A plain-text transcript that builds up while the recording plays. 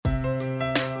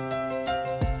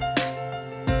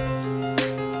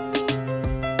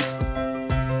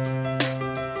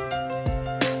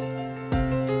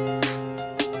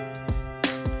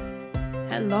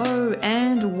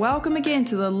welcome again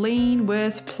to the Lean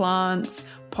with Plants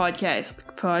podcast.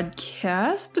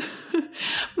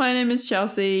 My name is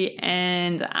Chelsea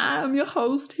and I'm your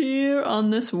host here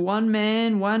on this one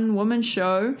man, one woman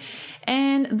show.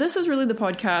 And this is really the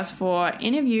podcast for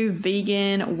any of you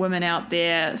vegan women out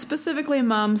there, specifically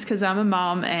mums, because I'm a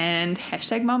mum and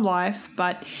hashtag mum life.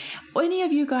 But any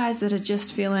of you guys that are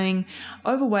just feeling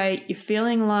overweight, you're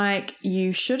feeling like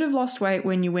you should have lost weight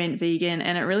when you went vegan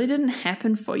and it really didn't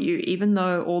happen for you, even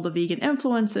though all the vegan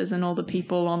influencers and all the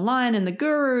people online and the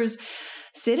gurus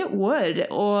said it would,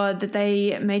 or that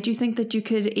they made you think that you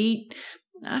could eat,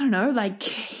 I don't know, like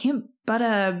hemp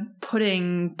butter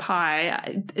pudding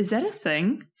pie. Is that a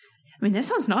thing? I mean, that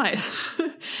sounds nice.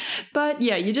 But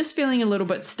yeah, you're just feeling a little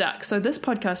bit stuck. So this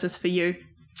podcast is for you.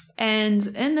 And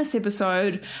in this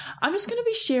episode, I'm just going to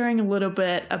be sharing a little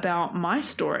bit about my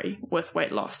story with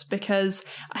weight loss, because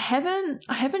I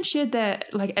haven't shared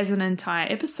that like as an entire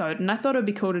episode, and I thought it'd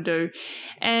be cool to do.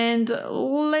 And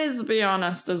let's be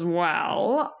honest as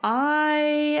well,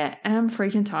 I am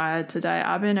freaking tired today.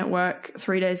 I've been at work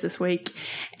 3 days this week,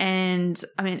 and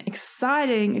I mean,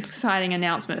 exciting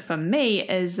announcement for me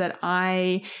is that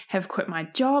I have quit my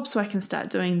job so I can start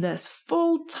doing this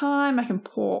full time. I can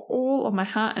pour all of my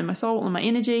heart and my soul and my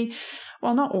energy.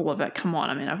 Well, not all of it. Come on.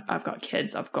 I mean, I've got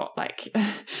kids. I've got like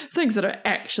things that are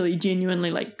actually genuinely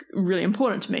like really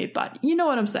important to me, but you know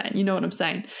what I'm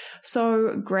saying.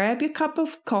 So grab your cup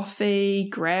of coffee,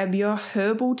 grab your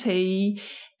herbal tea,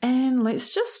 and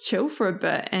let's just chill for a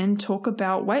bit and talk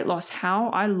about weight loss, how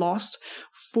I lost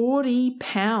 40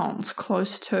 pounds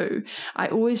close to. I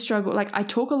always struggle. Like I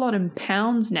talk a lot in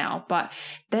pounds now, but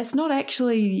that's not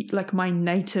actually like my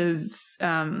native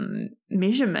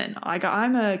measurement.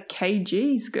 I'm a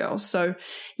kgs girl. So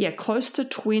yeah, close to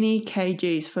 20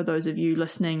 kgs for those of you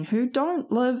listening who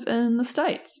don't live in the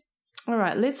States. All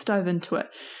right, let's dive into it.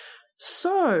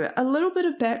 So a little bit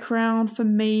of background for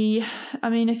me. I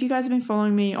mean, if you guys have been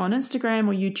following me on Instagram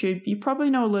or YouTube, you probably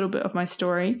know a little bit of my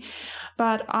story,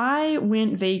 but I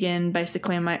went vegan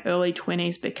basically in my early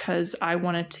 20s because I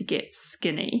wanted to get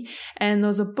skinny. And there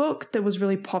was a book that was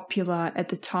really popular at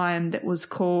the time that was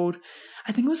called,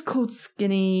 I think it was called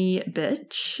Skinny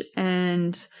Bitch.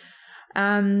 And,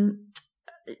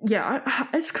 yeah,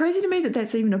 it's crazy to me that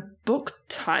that's even a book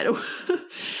title.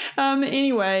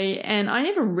 Anyway, and I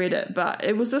never read it, but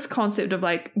it was this concept of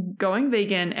like going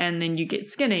vegan and then you get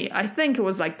skinny. I think it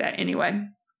was like that anyway.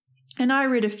 And I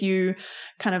read a few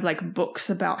kind of like books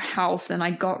about health, and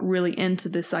I got really into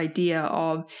this idea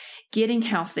of getting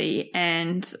healthy,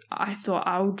 and I thought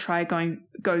I would try go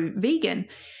vegan.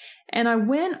 And I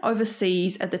went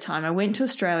overseas at the time. I went to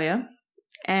Australia.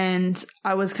 And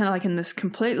I was kind of like in this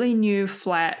completely new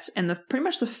flat, and pretty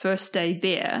much the first day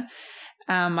there,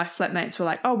 my flatmates were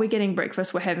like, oh, we're getting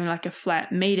breakfast. We're having like a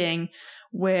flat meeting.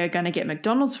 We're going to get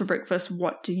McDonald's for breakfast.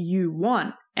 What do you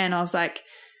want? And I was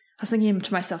thinking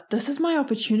to myself, this is my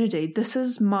opportunity. This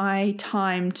is my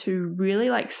time to really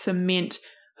like cement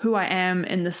who I am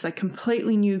in this like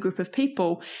completely new group of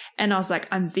people. And I was like,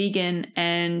 I'm vegan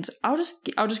and I'll just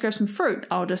grab some fruit.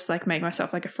 I'll just like make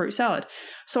myself like a fruit salad.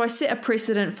 So I set a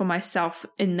precedent for myself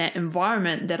in that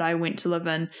environment that I went to live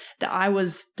in, that I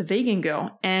was the vegan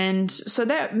girl. And so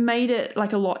that made it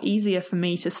like a lot easier for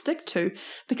me to stick to,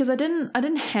 because I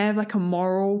didn't have like a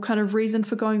moral kind of reason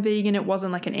for going vegan. It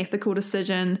wasn't like an ethical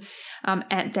decision.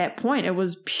 At that point, it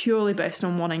was purely based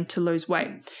on wanting to lose weight.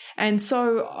 And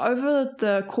so over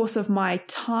the course of my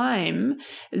time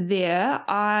there,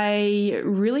 I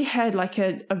really had like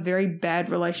a very bad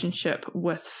relationship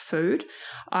with food.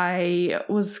 I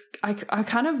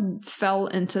kind of fell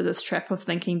into this trap of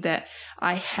thinking that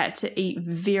I had to eat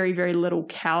very, very little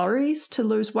calories to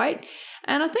lose weight.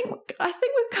 And I think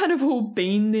we've kind of all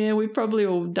been there. We've probably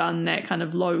all done that kind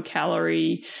of low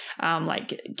calorie,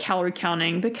 like calorie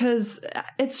counting, because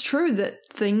it's true that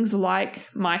things like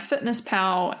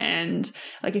MyFitnessPal and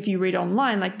like if you read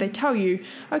online, like they tell you,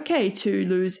 okay, to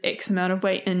lose X amount of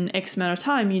weight in X amount of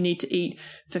time, you need to eat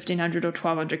 1,500 or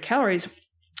 1,200 calories,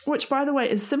 which by the way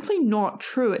is simply not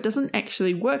true. It doesn't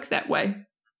actually work that way.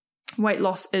 Weight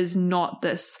loss is not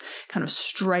this kind of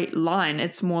straight line.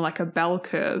 It's more like a bell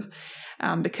curve.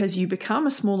 Because you become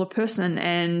a smaller person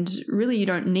and really you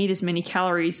don't need as many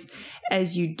calories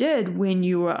as you did when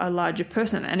you were a larger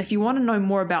person. And if you want to know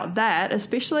more about that,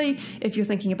 especially if you're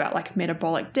thinking about like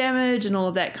metabolic damage and all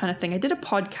of that kind of thing, I did a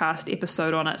podcast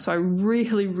episode on it. So I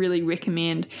really, really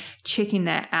recommend checking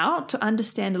that out to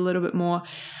understand a little bit more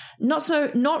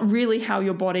not really how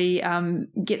your body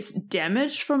gets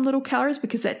damaged from little calories,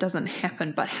 because that doesn't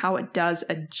happen, but how it does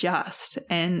adjust,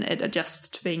 and it adjusts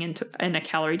to being in a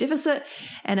calorie deficit,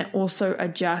 and it also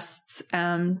adjusts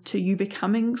to you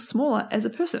becoming smaller as a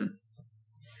person.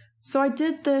 So I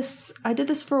did this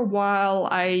for a while.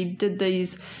 I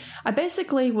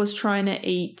basically was trying to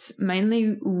eat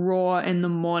mainly raw in the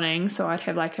morning. So I'd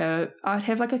have like a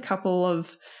couple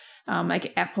of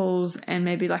like apples and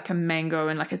maybe like a mango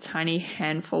and like a tiny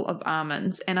handful of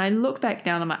almonds. And I look back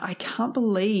now and I'm like, I can't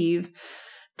believe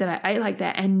that I ate like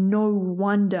that. And no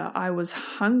wonder I was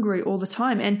hungry all the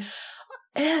time. And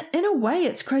in a way,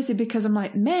 it's crazy, because I'm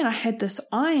like, man, I had this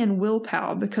iron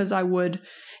willpower, because I would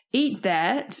eat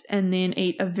that and then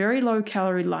eat a very low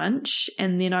calorie lunch.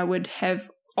 And then I would have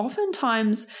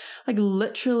oftentimes like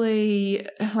literally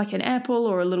like an apple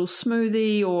or a little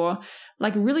smoothie, or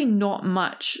like really not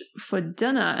much for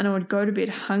dinner. And I would go to bed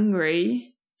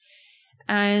hungry,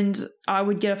 and I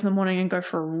would get up in the morning and go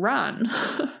for a run.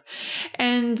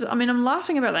 And I mean, I'm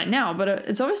laughing about that now, but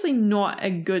it's obviously not a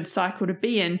good cycle to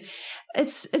be in.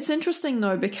 It's interesting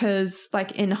though, because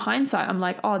like in hindsight, I'm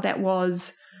like, oh, that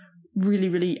was really,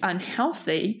 really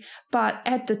unhealthy. But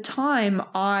at the time,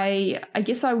 I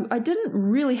guess I didn't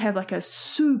really have like a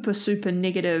super, super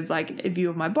negative like view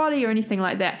of my body or anything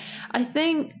like that. I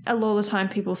think a lot of the time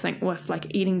people think with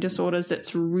like eating disorders,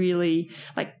 it's really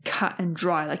like cut and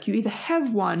dry. Like you either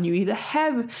have one, you either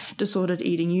have disordered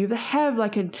eating, you either have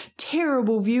like a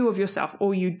terrible view of yourself,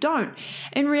 or you don't.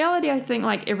 In reality, I think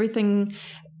like everything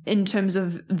in terms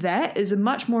of that is a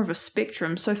much more of a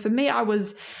spectrum. So for me, I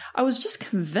was just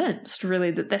convinced really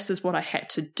that this is what I had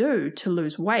to do to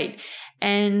lose weight.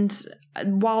 And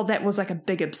while that was like a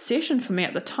big obsession for me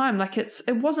at the time, like it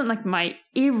wasn't like my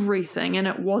everything, and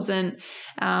it wasn't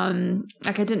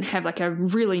like I didn't have like a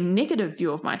really negative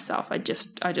view of myself. I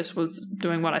just was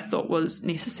doing what I thought was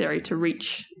necessary to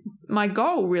reach my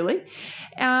goal, really.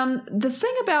 The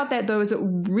thing about that though is it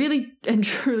really and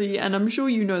truly, and I'm sure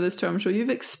you know this too, I'm sure you've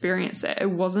experienced that,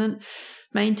 it wasn't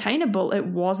maintainable, it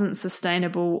wasn't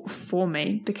sustainable for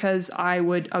me, because I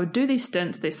would do these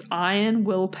stints, this iron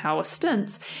willpower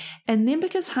stints, and then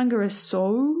because hunger is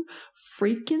so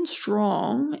freaking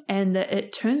strong and that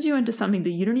it turns you into something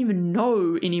that you don't even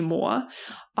know anymore,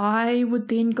 I would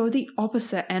then go the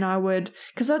opposite. And I would,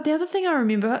 because the other thing I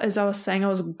remember is I was saying I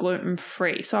was gluten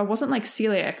free. So I wasn't like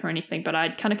celiac or anything, but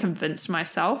I'd kind of convinced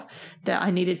myself that I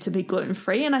needed to be gluten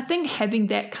free. And I think having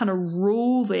that kind of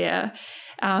rule there,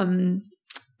 I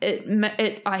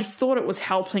thought it was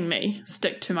helping me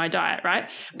stick to my diet,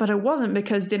 right? But it wasn't,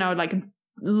 because then I would like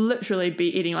literally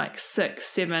be eating like 6,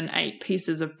 7, 8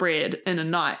 pieces of bread in a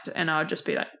night, and I would just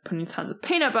be like putting tons of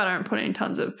peanut butter and putting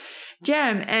tons of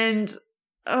jam, and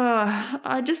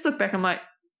I just look back, I'm like,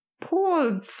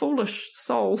 poor foolish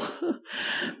soul.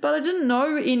 But I didn't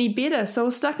know any better, so I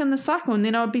was stuck in the cycle, and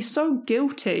then I would be so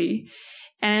guilty,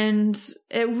 and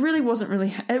it really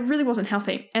wasn't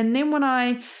healthy. And then when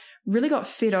I really got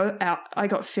fed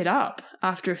up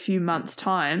after a few months'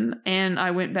 time, and I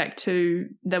went back to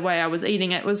the way I was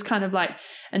eating. It was kind of like,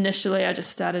 initially I just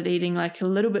started eating like a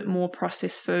little bit more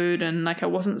processed food, and like I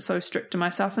wasn't so strict to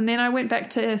myself. And then I went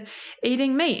back to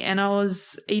eating meat, and I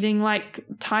was eating like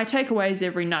Thai takeaways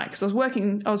every night, because I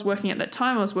was working at that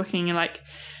time. I was working in like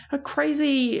a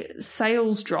crazy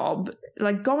sales job,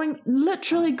 like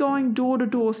literally going door to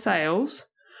door sales,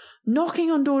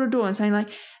 knocking on door to door and saying like,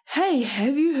 hey,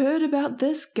 have you heard about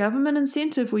this government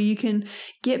incentive where you can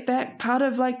get back part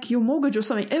of like your mortgage or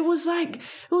something? It was like,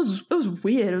 it was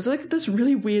weird. It was like this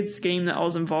really weird scheme that I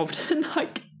was involved in.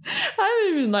 Like, I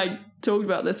haven't even like talked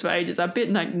about this for ages. I bet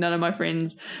like none of my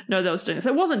friends know that I was doing this.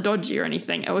 It wasn't dodgy or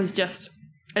anything. It was just,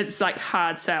 it's like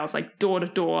hard sales, like door to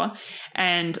door,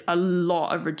 and a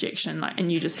lot of rejection. Like, and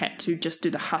you just had to just do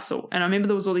the hustle. And I remember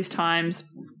there was all these times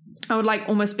I would like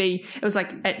almost be, it was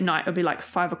like at night, it would be like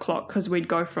 5 o'clock, because we'd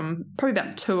go from probably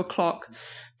about 2 o'clock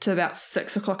to about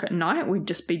 6 o'clock at night. We'd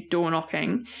just be door knocking,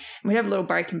 and we'd have a little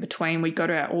break in between. We'd go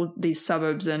to all these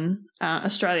suburbs in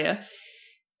Australia,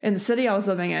 in the city I was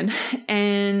living in.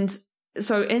 And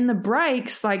so in the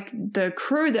breaks, like the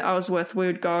crew that I was with, we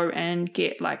would go and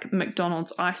get like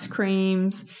McDonald's ice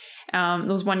creams. There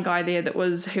was one guy there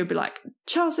he would be like,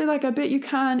 Chelsea, like, I bet you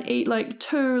can't eat like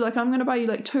 2, like, I'm going to buy you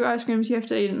like 2 ice creams you have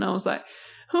to eat. And I was like,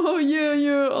 oh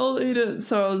yeah, I'll eat it.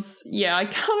 So I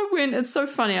kind of went, it's so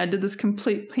funny. I did this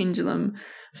complete pendulum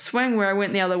swing where I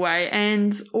went the other way,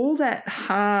 and all that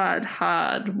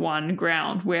hard won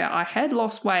ground where I had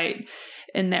lost weight,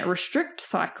 in that restrict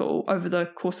cycle over the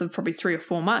course of probably 3 or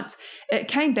 4 months, it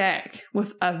came back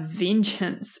with a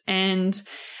vengeance. And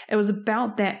it was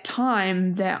about that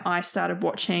time that I started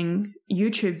watching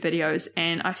YouTube videos,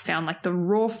 and I found like the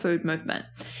raw food movement.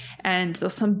 And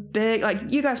there's some big, like,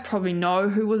 you guys probably know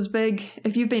who was big.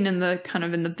 If you've been in the kind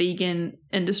of in the vegan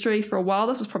industry for a while,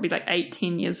 this was probably like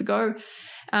 8-10 years ago.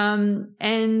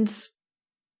 And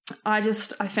I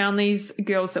found these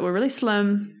girls that were really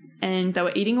slim, and they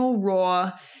were eating all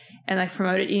raw, and they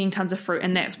promoted eating tons of fruit.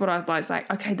 And that's what I was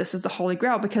like, okay, this is the holy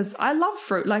grail, because I love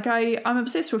fruit. Like I'm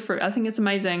obsessed with fruit. I think it's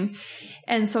amazing.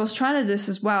 And so I was trying to do this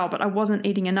as well, but I wasn't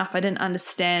eating enough. I didn't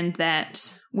understand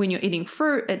that when you're eating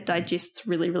fruit, it digests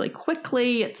really, really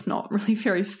quickly. It's not really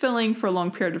very filling for a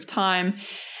long period of time.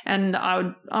 And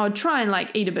I would try and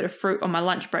like eat a bit of fruit on my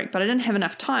lunch break, but I didn't have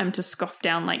enough time to scoff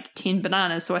down like 10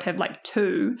 bananas. So I'd have like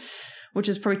 2, which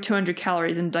is probably 200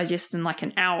 calories, and digest in like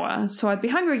an hour. So I'd be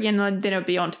hungry again, and then I'd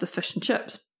be on to the fish and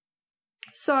chips.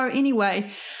 So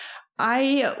anyway,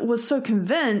 I was so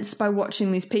convinced by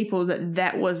watching these people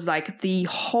that was like the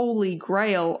holy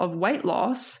grail of weight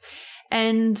loss.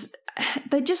 And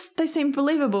they seemed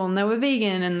believable, and they were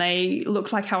vegan, and they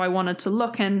looked like how I wanted to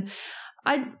look. And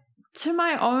to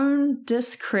my own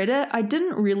discredit, I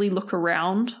didn't really look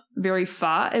around very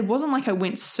far. It wasn't like I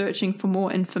went searching for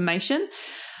more information.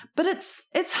 But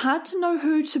it's hard to know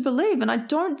who to believe. And I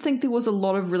don't think there was a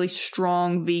lot of really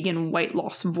strong vegan weight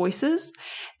loss voices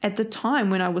at the time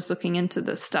when I was looking into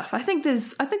this stuff. I think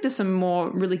there's some more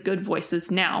really good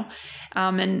voices now.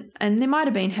 And there might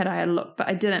have been had I had a look, but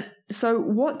I didn't. So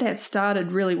what that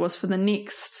started really was for the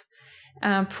next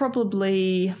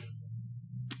probably,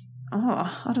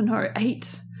 I don't know,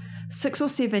 6 or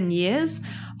 7 years,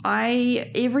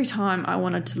 every time I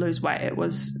wanted to lose weight, it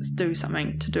was do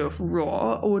something to do with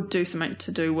raw, or do something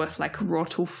to do with like raw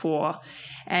tofu.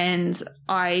 And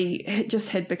I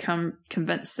just had become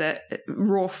convinced that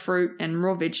raw fruit and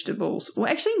raw vegetables, well,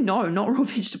 actually, no, not raw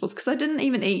vegetables, because I didn't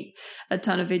even eat a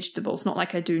ton of vegetables, not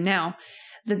like I do now,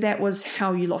 that was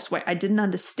how you lost weight. I didn't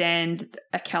understand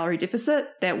a calorie deficit.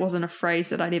 That wasn't a phrase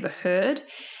that I'd ever heard.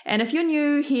 And if you're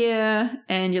new here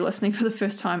and you're listening for the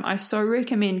first time, I so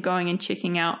recommend going and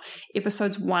checking out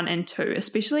episodes 1 and 2,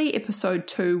 especially episode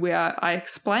 2, where I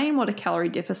explain what a calorie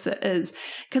deficit is,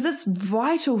 because it's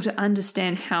vital to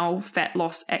understand how fat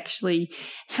loss actually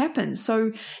happens.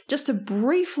 So just to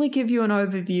briefly give you an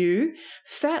overview,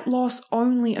 fat loss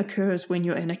only occurs when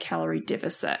you're in a calorie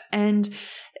deficit. And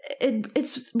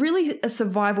it's really a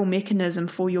survival mechanism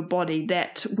for your body,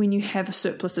 that when you have a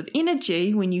surplus of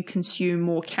energy, when you consume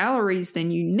more calories than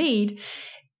you need,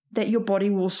 that your body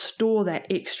will store that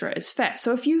extra as fat.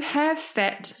 So if you have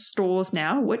fat stores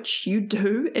now, which you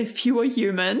do if you are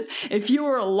human, if you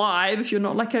are alive, if you're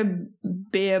not like a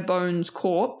bare bones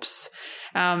corpse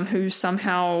who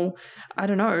somehow, I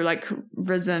don't know, like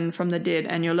risen from the dead,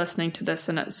 and you're listening to this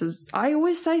and it says, I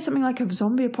always say something like a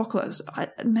zombie apocalypse.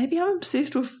 Maybe I'm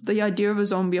obsessed with the idea of a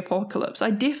zombie apocalypse.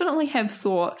 I definitely have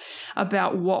thought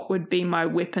about what would be my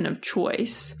weapon of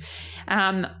choice.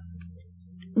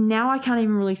 Now I can't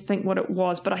even really think what it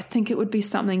was, but I think it would be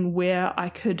something where I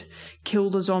could kill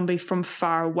the zombie from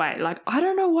far away. Like, I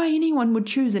don't know why anyone would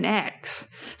choose an axe.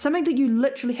 Something that you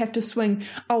literally have to swing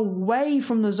away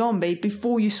from the zombie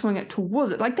before you swing it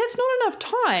towards it. Like, that's not enough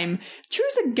time.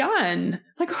 Choose a gun.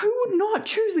 Like, who would not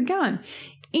choose a gun?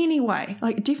 Anyway,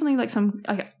 like, definitely like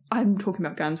I'm talking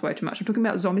about guns way too much. I'm talking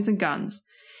about zombies and guns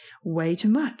way too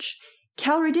much.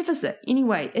 Calorie deficit.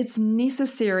 Anyway, it's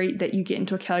necessary that you get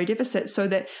into a calorie deficit so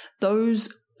that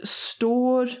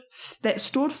stored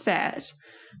fat,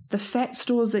 the fat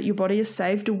stores that your body has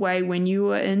saved away when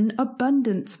you are in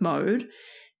abundance mode,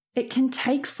 it can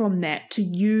take from that to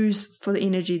use for the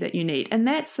energy that you need. And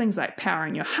that's things like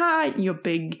powering your heart, your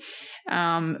big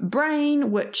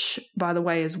brain, which, by the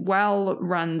way, as well,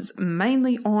 runs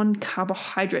mainly on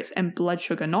carbohydrates and blood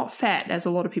sugar, not fat, as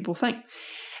a lot of people think.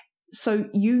 So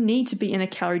you need to be in a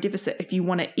calorie deficit if you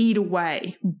want to eat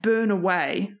away, burn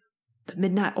away the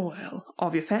midnight oil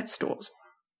of your fat stores.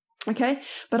 Okay,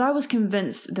 but I was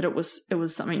convinced that it was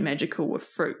something magical with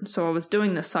fruit. So I was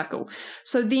doing this cycle.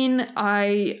 So then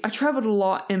I traveled a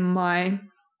lot in my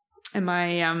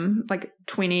like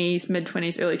 20s, mid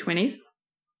 20s, early 20s.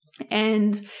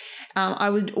 And I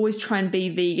would always try and be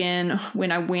vegan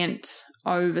when I went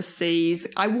overseas.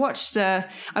 I watched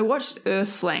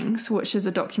Earthlings, which is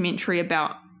a documentary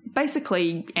about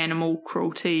basically animal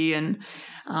cruelty and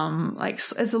like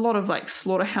it's a lot of like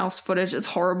slaughterhouse footage. It's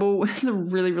horrible. It's a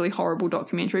really, really horrible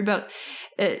documentary, but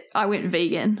I went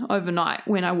vegan overnight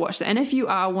when I watched it. And if you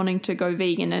are wanting to go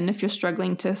vegan and if you're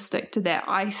struggling to stick to that,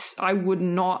 I would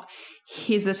not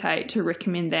hesitate to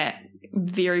recommend that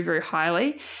very, very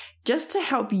highly, just to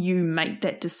help you make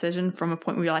that decision from a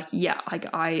point where you're like, yeah, like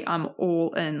I'm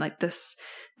all in, like this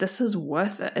is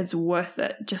worth it. It's worth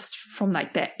it just from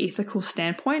like that ethical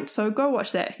standpoint. So go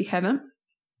watch that if you haven't.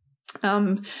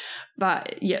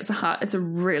 But yeah, it's a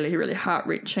really, really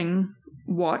heart-wrenching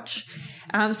watch.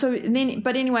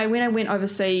 But anyway, when I went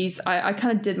overseas, I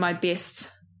kind of did my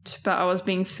best, but I was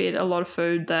being fed a lot of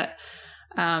food that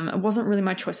it wasn't really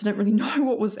my choice. I didn't really know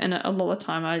what was in it a lot of the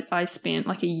time. I spent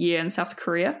like a year in South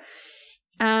Korea,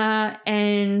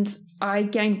 and I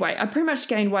gained weight. I pretty much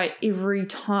gained weight every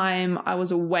time I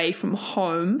was away from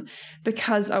home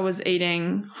because I was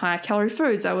eating higher calorie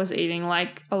foods. I was eating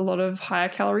like a lot of higher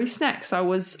calorie snacks. I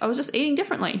was just eating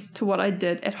differently to what I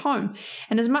did at home.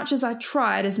 And as much as I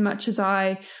tried, as much as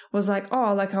I was like,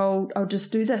 oh, like I'll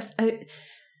just do this.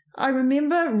 I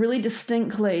remember really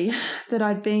distinctly that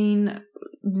I'd been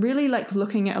really like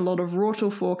looking at a lot of Raw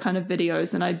Till 4 kind of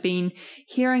videos, and I'd been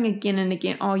hearing again and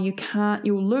again, oh,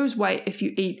 you'll lose weight if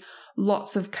you eat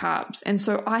lots of carbs. And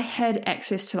so I had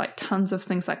access to like tons of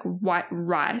things like white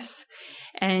rice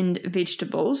and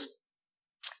vegetables.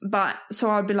 But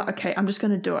so I'd be like, okay, I'm just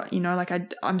going to do it. Like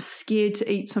I'm scared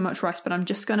to eat so much rice, but I'm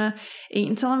just going to eat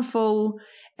until I'm full.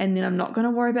 And then I'm not going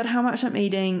to worry about how much I'm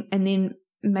eating. And then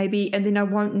I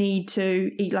won't need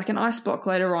to eat like an ice block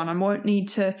later on. I won't need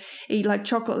to eat like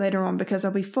chocolate later on because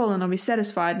I'll be full and I'll be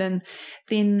satisfied, and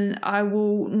then I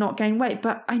will not gain weight.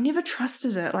 But I never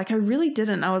trusted it. Like I really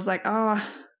didn't. I was like, oh,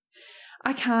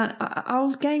 I can't,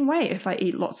 I'll gain weight if I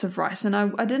eat lots of rice. And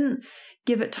I didn't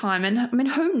give it time. And I mean,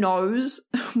 who knows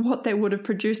what they would have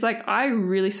produced? Like I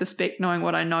really suspect, knowing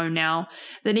what I know now,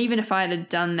 that even if I had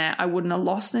done that, I wouldn't have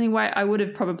lost any weight. I would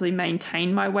have probably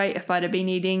maintained my weight if I'd have been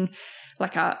eating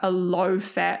like a low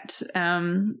fat,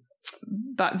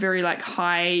 but very like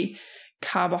high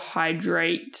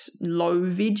carbohydrate, low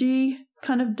veggie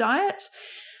kind of diet.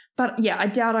 But yeah, I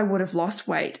doubt I would have lost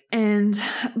weight.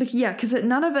 Because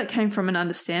none of it came from an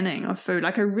understanding of food.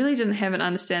 Like I really didn't have an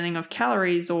understanding of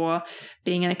calories or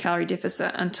being in a calorie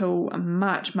deficit until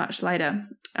much, much later.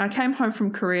 I came home from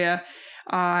Korea.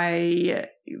 I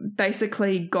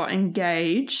basically got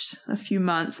engaged a few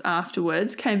months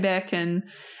afterwards, came back, and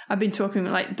I've been talking,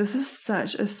 like, this is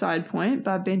such a side point,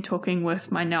 but I've been talking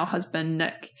with my now husband,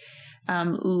 Nick,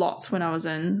 lots when I was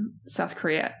in South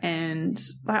Korea. And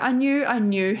like, I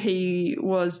knew he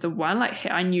was the one. Like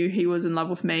I knew he was in love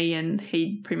with me, and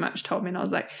he pretty much told me, and I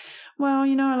was like, well,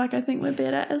 like I think we're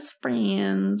better as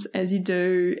friends, as you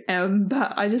do.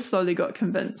 But I just slowly got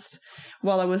convinced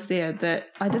while I was there that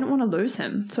I didn't want to lose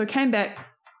him. So I came back,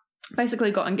 basically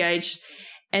got engaged,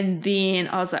 and then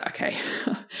I was like, okay,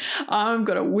 I've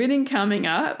got a wedding coming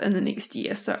up in the next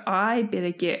year, so I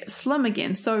better get slim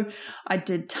again. So I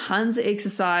did tons of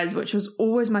exercise, which was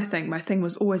always my thing. My thing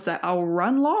was always that I'll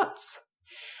run lots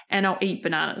and I'll eat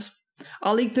bananas.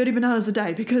 I'll eat 30 bananas a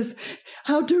day because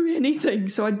I'll do anything.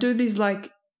 So I do these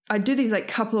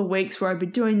couple of weeks where I'd be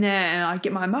doing that, and I'd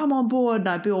get my mum on board, and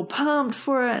I'd be all pumped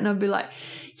for it, and I'd be like,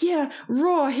 yeah,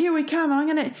 raw, here we come.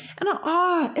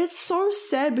 It's so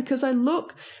sad because I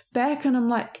look back and I'm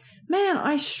like, man,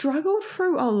 I struggled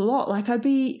through a lot. Like I'd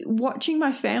be watching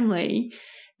my family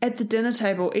at the dinner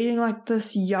table eating like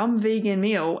this yum vegan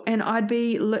meal, and I'd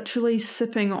be literally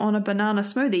sipping on a banana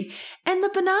smoothie. And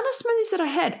the banana smoothies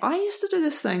that I used to do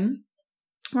this thing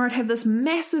where I'd have this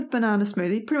massive banana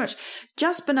smoothie, pretty much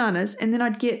just bananas, and then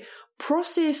I'd get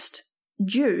processed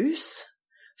juice.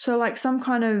 So like some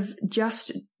kind of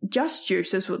just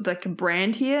juice is like a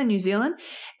brand here in New Zealand,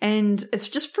 and it's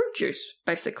just fruit juice,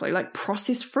 basically, like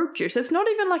processed fruit juice. It's not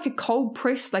even like a cold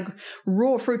pressed, like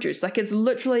raw fruit juice. Like it's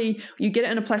literally, you get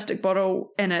it in a plastic bottle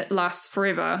and it lasts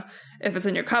forever if it's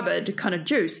in your cupboard kind of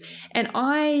juice. And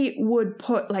I would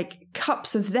put like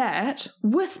cups of that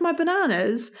with my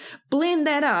bananas, blend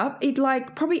that up, eat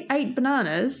like probably 8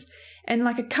 bananas and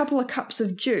like a couple of cups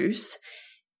of juice,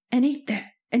 and eat that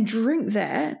and drink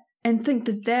that and think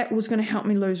that that was going to help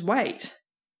me lose weight.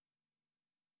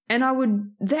 And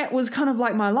that was kind of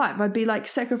like my life. I'd be like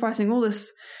sacrificing all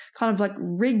this kind of like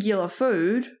regular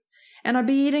food, and I'd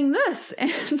be eating this,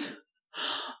 and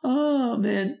oh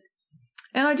man.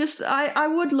 And I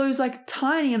would lose like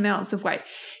tiny amounts of weight,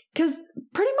 because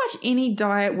pretty much any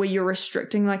diet where you're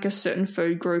restricting like a certain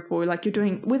food group, or like you're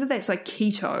doing, whether that's like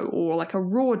keto or like a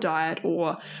raw diet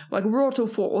or like Raw Till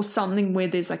 4 or something where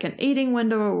there's like an eating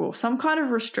window or some kind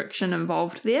of restriction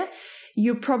involved there,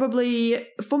 you probably,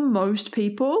 for most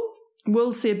people,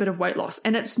 will see a bit of weight loss.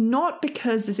 And it's not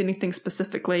because there's anything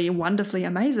specifically wonderfully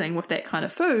amazing with that kind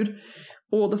of food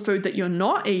or the food that you're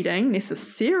not eating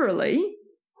necessarily.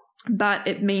 but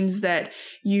it means that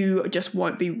you just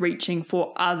won't be reaching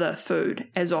for other food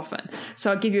as often.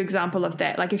 So I'll give you an example of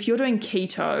that. Like if you're doing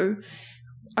keto,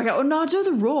 I go, oh no, I'll do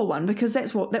the raw one because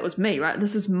that was me, right?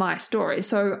 This is my story.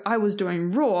 So I was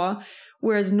doing raw,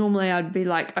 whereas normally I'd be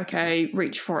like, okay,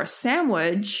 reach for a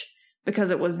sandwich because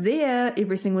it was there.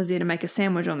 Everything was there to make a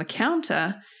sandwich on the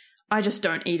counter. I just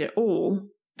don't eat it all.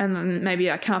 And then maybe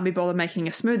I can't be bothered making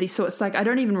a smoothie. So it's like I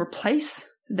don't even replace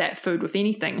that food with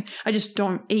anything. I just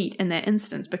don't eat in that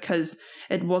instance because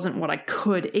it wasn't what I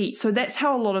could eat. So that's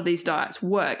how a lot of these diets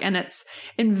work. And it's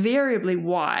invariably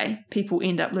why people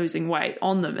end up losing weight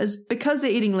on them is because they're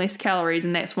eating less calories.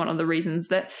 And that's one of the reasons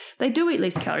that they do eat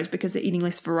less calories, because they're eating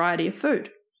less variety of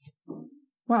food.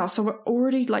 Wow, so we're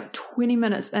already like 20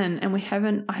 minutes in and I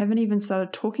haven't even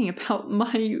started talking about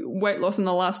my weight loss in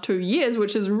the last 2 years,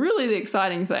 which is really the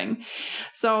exciting thing.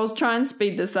 So I was trying to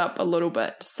speed this up a little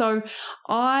bit. So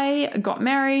I got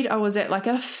married. I was at like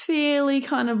a fairly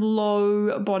kind of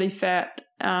low body fat,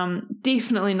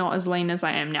 definitely not as lean as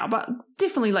I am now, but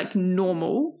definitely like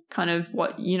normal, kind of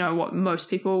what most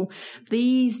people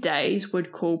these days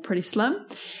would call pretty slim.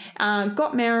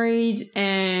 Got married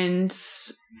and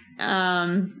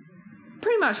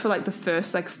pretty much for like the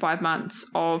first like 5 months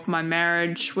of my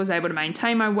marriage was able to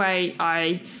maintain my weight.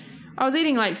 I was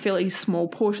eating like fairly small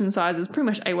portion sizes, pretty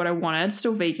much ate what I wanted,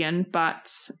 still vegan,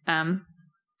 but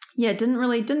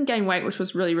didn't gain weight, which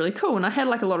was really, really cool. And I had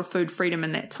like a lot of food freedom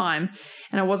in that time.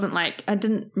 And I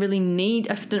didn't really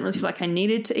feel like I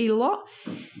needed to eat a lot.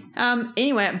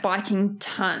 Anyway, biking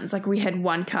tons. Like we had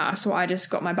one car, so I just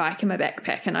got my bike in my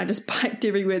backpack and I just biked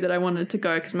everywhere that I wanted to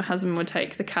go because my husband would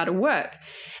take the car to work.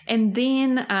 And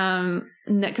then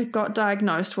Nick got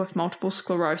diagnosed with multiple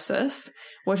sclerosis,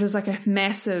 which was like a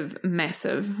massive,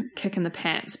 massive kick in the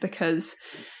pants because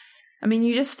I mean,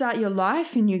 you just start your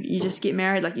life and you just get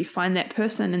married, like you find that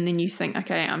person and then you think,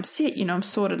 okay, I'm set, I'm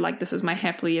sorted, like this is my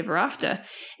happily ever after.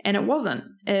 And it wasn't.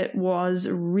 It was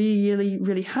really,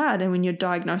 really hard. And when you're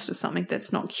diagnosed with something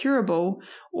that's not curable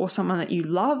or someone that you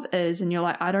love is, and you're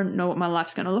like, I don't know what my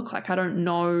life's going to look like. I don't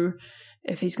know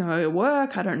if he's going to go to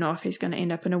work. I don't know if he's going to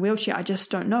end up in a wheelchair. I just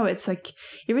don't know. It's like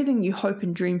everything you hope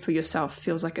and dream for yourself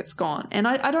feels like it's gone. And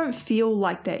I don't feel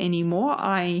like that anymore.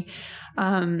 I'm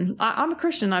a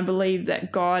Christian. I believe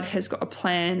that God has got a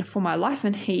plan for my life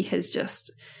and he has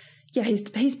just,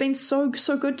 he's been so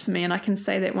good to me. And I can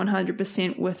say that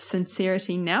 100% with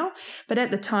sincerity now. But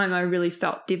at the time I really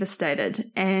felt devastated.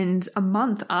 And a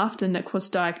month after Nick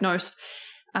was diagnosed,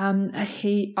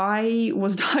 I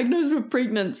was diagnosed with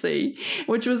pregnancy,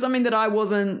 which was something that I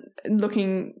wasn't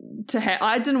looking to have.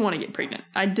 I didn't want to get pregnant.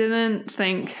 I didn't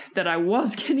think that I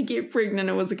was going to get pregnant.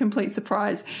 It was a complete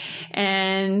surprise.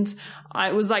 And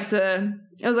it was like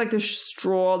the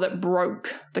straw that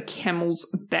broke the camel's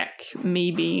back,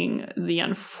 me being the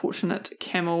unfortunate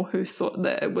camel who thought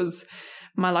that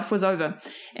my life was over.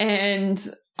 And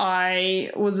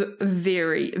I was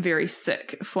very, very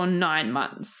sick for 9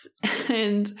 months.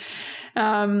 And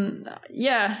over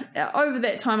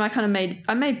that time I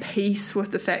made peace with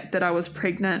the fact that I was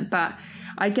pregnant, but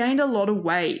I gained a lot of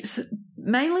weight,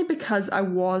 mainly because I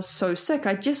was so sick.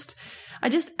 I just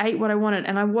ate what I wanted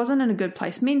and I wasn't in a good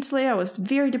place mentally. I was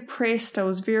very depressed. I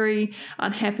was very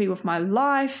unhappy with my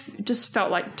life. Just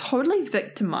felt like totally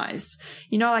victimized.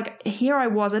 Like here I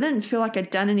was. I didn't feel like I'd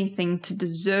done anything to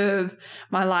deserve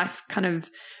my life kind of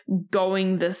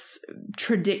going this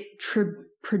trajectory,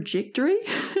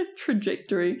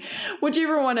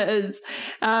 whichever one it is.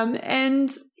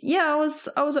 I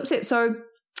was upset. So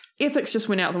ethics just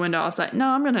went out the window. I was like, no,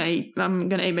 I'm gonna eat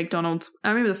McDonald's. I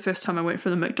remember the first time I went for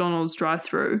the McDonald's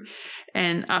drive-through,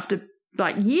 and after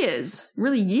like years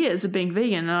of being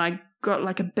vegan, and I got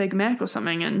like a Big Mac or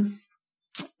something, and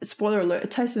spoiler alert,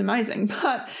 it tasted amazing,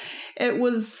 but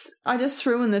I just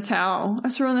threw in the towel. I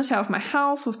threw in the towel with my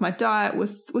health, with my diet,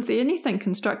 with anything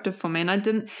constructive for me,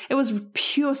 and it was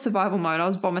pure survival mode. I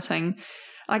was vomiting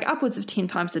like upwards of 10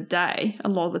 times a day a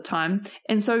lot of the time.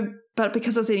 And so, but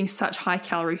because I was eating such high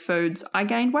calorie foods, I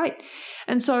gained weight.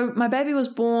 And so my baby was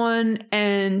born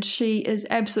and she is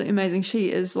absolutely amazing.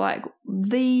 She is like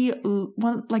the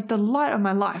light of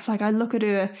my life. Like I look at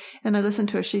her and I listen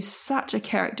to her. She's such a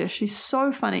character. She's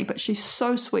so funny, but she's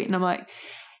so sweet. And I'm like,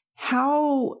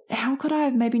 how could I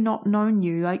have maybe not known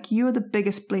you? Like you are the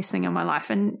biggest blessing in my life.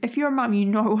 And if you're a mum, you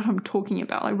know what I'm talking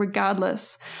about, like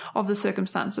regardless of the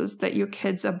circumstances that your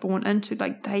kids are born into,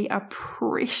 like they are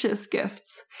precious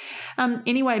gifts.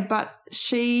 Anyway, but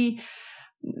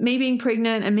me being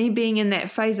pregnant and me being in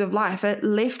that phase of life, it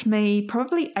left me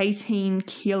probably 18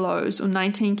 kilos or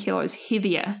 19 kilos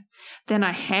heavier than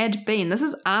I had been. This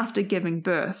is after giving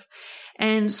birth.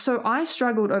 And so I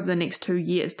struggled over the next 2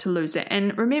 years to lose that.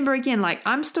 And remember, again, like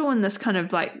I'm still in this kind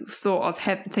of like thought of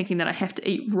thinking that I have to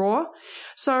eat raw.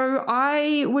 So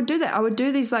I would do that. I would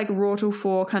do these like raw till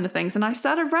 4 kind of things. And I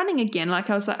started running again.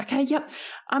 Like I was like, okay, yep,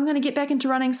 I'm going to get back into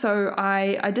running. So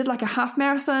I did like a half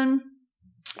marathon.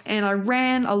 And I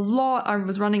ran a lot. I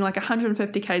was running like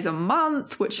 150 Ks a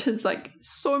month, which is like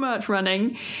so much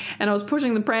running. And I was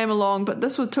pushing the pram along, but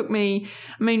took me,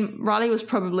 Riley was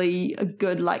probably a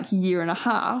good like year and a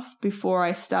half before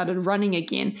I started running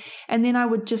again. And then I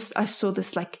saw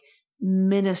this like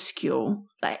minuscule,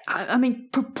 like,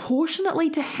 proportionately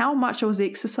to how much I was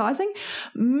exercising,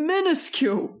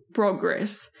 minuscule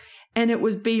progress. And it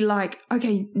would be like,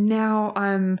 okay, now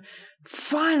I'm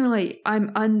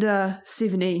under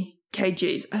 70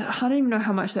 kgs. I don't even know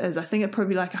how much that is. I think it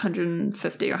probably like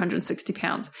 150 or 160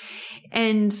 pounds.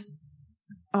 And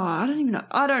I don't even know.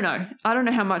 I don't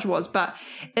know how much it was, but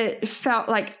it felt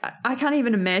like I can't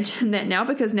even imagine that now,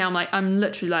 because now I'm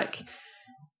literally like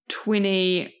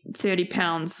 20, 30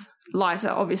 pounds lighter,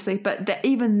 obviously, but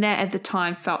even that at the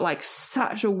time felt like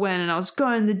such a win. And I was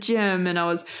going to the gym and I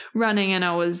was running and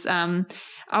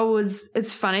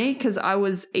it's funny because I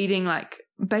was eating like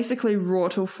basically raw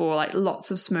till 4, like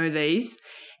lots of smoothies.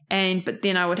 But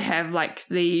then I would have like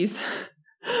these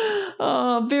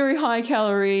very high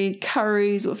calorie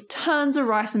curries with tons of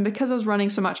rice. And because I was running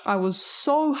so much, I was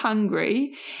so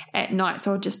hungry at night.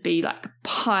 So I'd just be like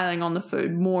piling on the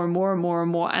food more and more and more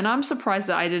and more. And I'm surprised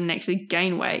that I didn't actually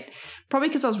gain weight. Probably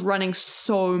because I was running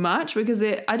so much, because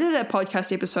I did a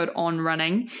podcast episode on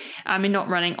running. Not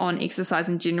running, on exercise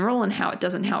in general and how it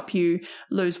doesn't help you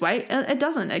lose weight. It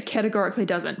doesn't. It categorically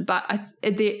doesn't. But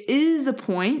there is a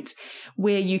point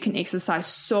where you can exercise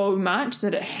so much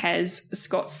that it's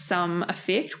got some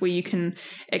effect where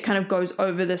it kind of goes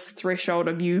over this threshold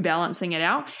of you balancing it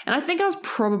out. And I think I was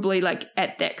probably like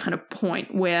at that kind of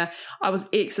point where I was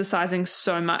exercising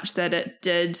so much that it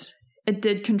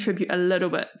did contribute a little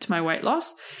bit to my weight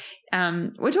loss.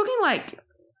 We're talking like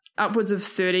upwards of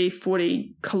 30,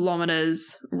 40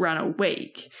 kilometers run a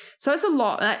week. So it's a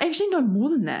lot. Actually, no, more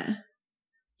than that.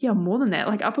 Yeah, more than that.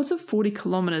 Like upwards of 40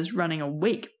 kilometers running a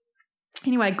week.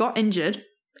 Anyway, I got injured,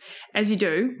 as you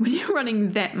do when you're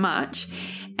running that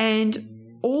much. And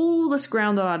all this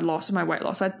ground that I'd lost in my weight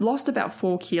loss, I'd lost about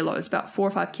 4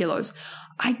 or 5 kilos.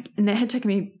 And that had taken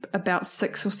me about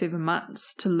 6 or 7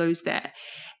 months to lose that.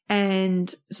 And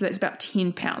so that's about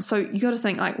 10 pounds. So you got to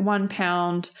think like 1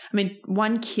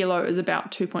 kilo is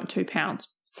about 2.2 pounds,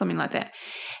 something like that.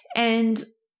 And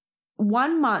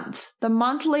 1 month, the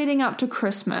month leading up to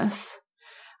Christmas,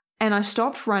 and I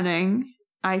stopped running.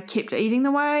 I kept eating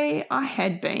the way I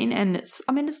had been. And it's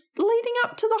leading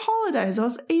up to the holidays. I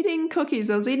was eating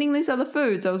cookies. I was eating these other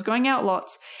foods. I was going out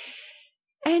lots.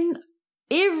 And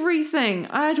everything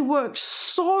I had worked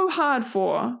so hard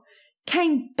for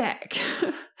came back.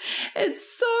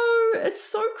 It's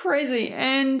so crazy.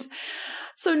 And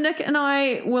so Nick and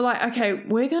I were like, okay,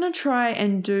 we're going to try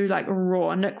and do like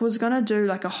raw. Nick was going to do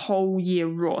like a whole year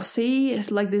raw. See,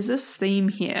 like there's this theme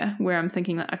here where I'm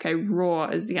thinking like, okay, raw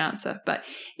is the answer. But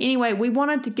anyway, we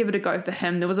wanted to give it a go for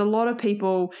him. There was a lot of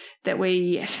people that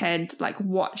we had like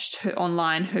watched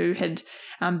online who had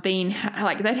been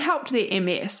like, they'd helped their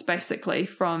MS basically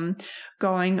from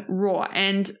going raw.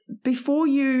 And before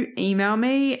you email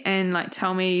me and like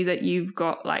tell me that you've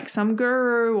got like some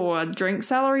guru or drink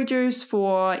celery juice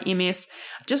for MS,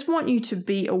 I just want you to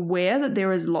be aware that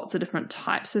there is lots of different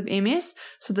types of MS.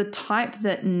 So the type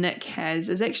that Nick has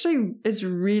is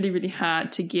really, really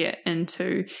hard to get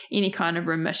into any kind of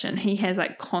remission. He has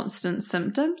like constant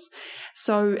symptoms.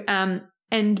 So,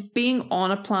 and being on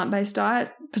a plant-based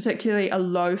diet, particularly a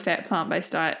low-fat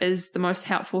plant-based diet, is the most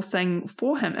helpful thing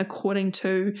for him, according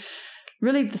to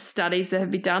really the studies that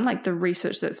have been done, like the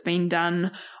research that's been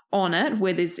done on it,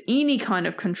 where there's any kind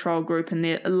of control group and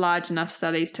there are large enough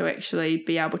studies to actually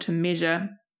be able to measure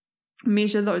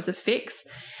those effects.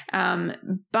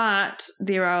 But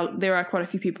there are quite a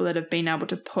few people that have been able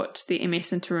to put their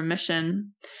MS into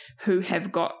remission who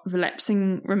have got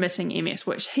relapsing remitting MS,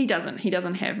 which he doesn't. He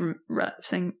doesn't have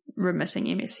relapsing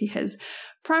remitting MS. He has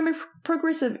primary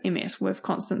progressive MS with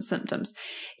constant symptoms.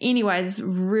 Anyways,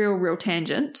 real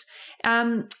tangent.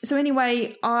 So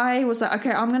anyway, I was like,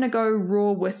 okay, I'm going to go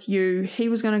raw with you. He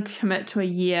was going to commit to a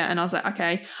year, and I was like,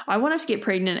 okay, I wanted to get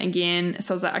pregnant again.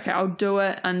 So I was like, okay, I'll do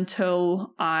it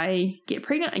until I get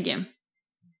pregnant again.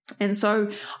 And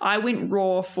so I went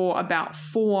raw for about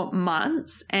 4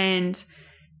 months, and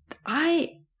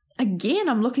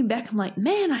I'm looking back, I'm like,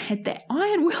 man, I had that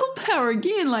iron willpower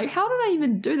again. Like, how did I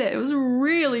even do that? It was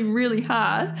really, really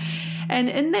hard. And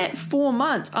in that 4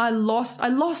 months, I lost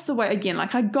the weight again.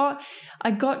 Like I got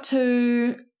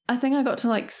to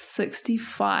like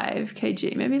 65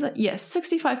 kg, maybe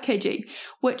 65 kg,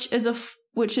 which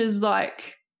is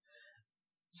like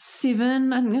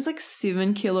I think it's like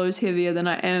 7 kilos heavier than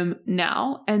I am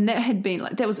now. And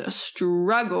that was a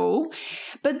struggle.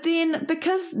 But then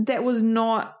because that was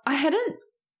not,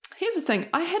 here's the thing,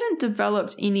 I hadn't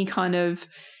developed any kind of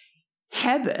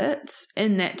habits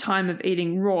in that time of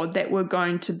eating raw that were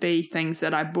going to be things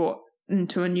that I brought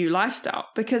into a new lifestyle,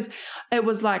 because it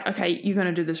was like, okay, you're going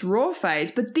to do this raw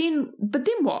phase, but then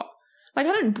what? Like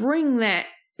I didn't bring that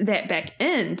back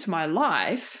into my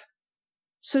life.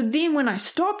 So then when I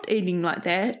stopped eating like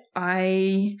that,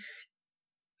 I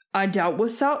dealt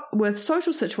with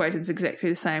social situations exactly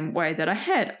the same way that I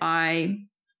had. I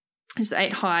just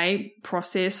ate high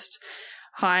processed,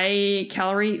 high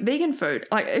calorie vegan food.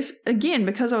 Like again,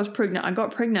 because I was pregnant, I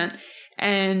got pregnant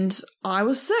and I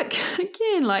was sick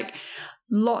again, like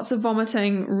lots of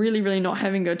vomiting, really, really not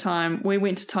having a good time. We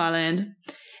went to Thailand.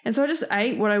 And so I just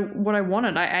ate what I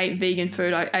wanted. I ate vegan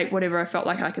food. I ate whatever I felt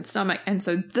like I could stomach. And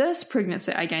so this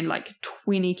pregnancy, I gained like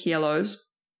 20 kilos.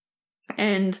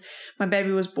 And my baby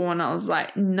was born. I was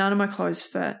like, none of my clothes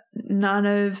fit.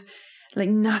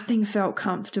 Nothing felt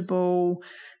comfortable.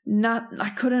 I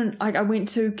went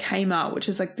to Kmart, which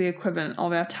is like the equivalent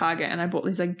of our Target, and I bought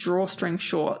these like drawstring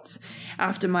shorts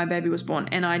after my baby was born,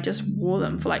 and I just wore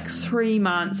them for like 3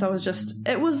 months.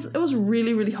 It was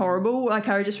really, really horrible. Like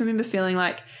I just remember feeling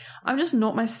like I'm just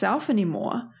not myself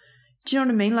anymore. Do you know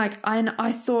what I mean? Like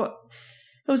I thought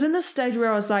it was in this stage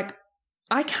where I was like,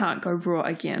 I can't go raw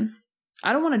again.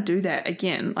 I don't want to do that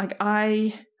again. Like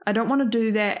I don't want to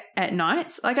do that at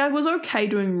nights. Like I was okay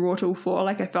doing raw till 4.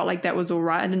 Like I felt like that was all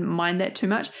right. I didn't mind that too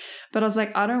much. But I was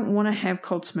like, I don't want to have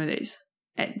cold smoothies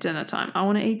at dinner time. I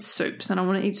want to eat soups and I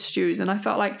want to eat stews. And I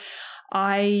felt like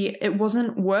it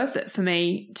wasn't worth it for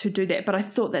me to do that. But I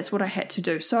thought that's what I had to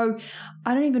do. So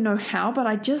I don't even know how, but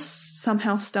I just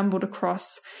somehow stumbled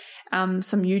across some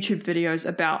YouTube videos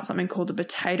about something called the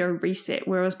potato reset,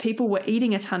 whereas people were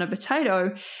eating a ton of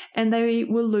potato and they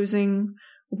were losing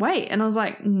weight. And I was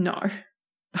like, no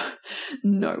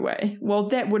way. Well,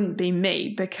 that wouldn't be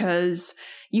me, because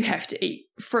you have to eat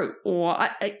fruit. Or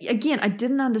I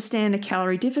didn't understand a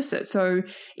calorie deficit. So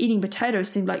eating potatoes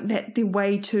seemed like that they're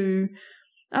way too,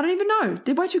 I don't even know,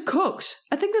 they're way too cooked.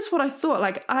 I think that's what I thought.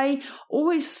 Like I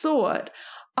always thought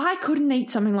I couldn't eat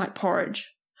something like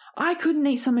porridge. I couldn't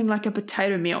eat something like a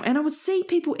potato meal. And I would see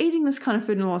people eating this kind of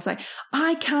food and I was like,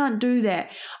 I can't do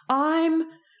that.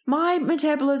 My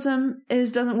metabolism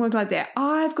doesn't work like that.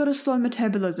 I've got a slow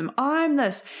metabolism. I'm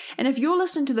this. And if you're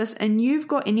listening to this and you've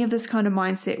got any of this kind of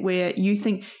mindset where you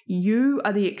think you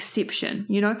are the exception,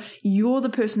 you're the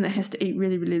person that has to eat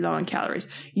really, really low in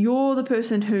calories. You're the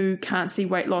person who can't see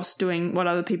weight loss doing what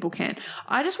other people can.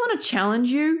 I just want to challenge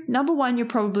you. Number one, you're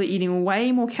probably eating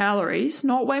way more calories,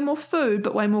 not way more food,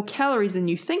 but way more calories than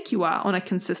you think you are on a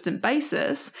consistent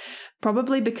basis.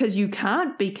 Probably because you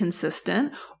can't be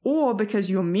consistent, or because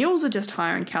your meals are just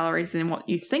higher in calories than what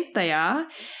you think they are.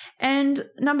 And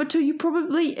number two, you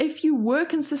probably, if you were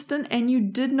consistent and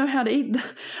you did know how to eat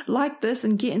like this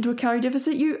and get into a calorie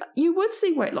deficit, you would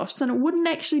see weight loss, and it wouldn't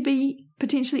actually be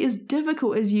potentially as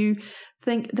difficult as you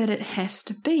think that it has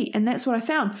to be. And that's what I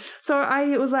found. So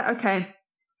I was like, okay,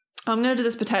 I'm going to do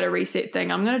this potato reset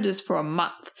thing. I'm going to do this for a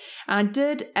month. And I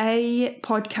did a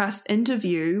podcast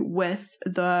interview with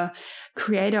the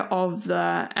creator of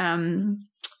the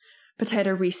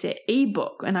Potato Reset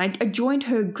ebook. And I joined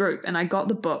her group and I got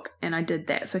the book and I did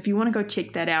that. So if you want to go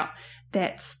check that out,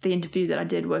 that's the interview that I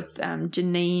did with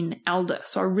Janine Elder.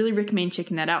 So I really recommend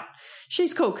checking that out.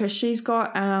 She's cool because she's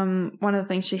got one of the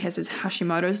things she has is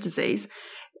Hashimoto's disease.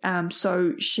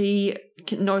 So she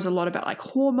knows a lot about like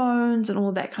hormones and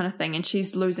all that kind of thing. And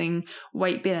she's losing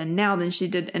weight better now than she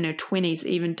did in her 20s,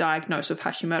 even diagnosed with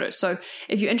Hashimoto's. So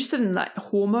if you're interested in that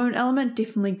hormone element,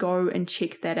 definitely go and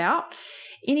check that out.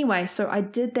 Anyway, so I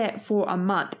did that for a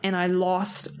month and I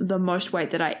lost the most weight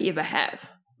that I ever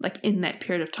have, like in that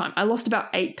period of time. I lost about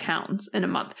 8 pounds in a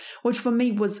month, which for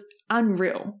me was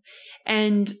unreal.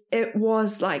 And it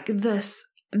was like this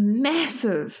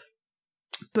massive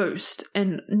boost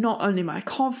in not only my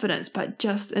confidence, but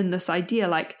just in this idea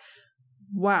like,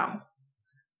 wow,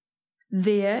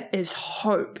 there is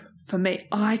hope for me.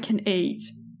 I can eat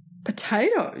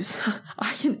potatoes.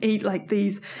 I can eat like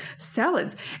these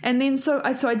salads. And then so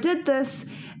I did this,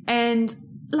 and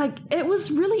like it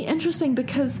was really interesting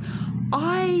because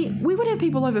we would have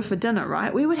people over for dinner,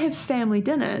 right? We would have family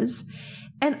dinners,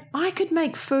 and I could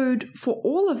make food for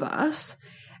all of us.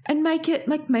 and make it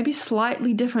like maybe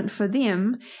slightly different for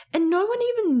them. And no one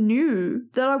even knew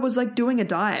that I was like doing a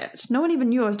diet. No one even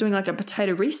knew I was doing like a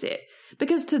potato reset,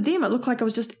 because to them it looked like I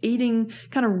was just eating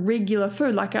kind of regular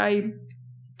food. Like I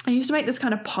used to make this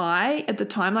kind of pie at the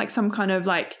time, like some kind of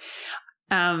like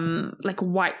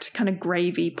white kind of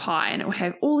gravy pie, and it would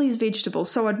have all these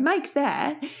vegetables. So I'd make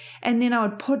that, and then I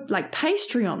would put like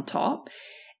pastry on top,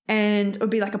 and it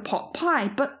would be like a pot pie.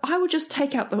 But I would just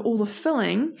take out all the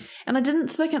filling, and I didn't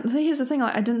thicken. Here's the thing,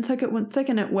 like I didn't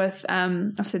thicken it with,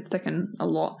 I've said thicken a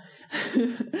lot.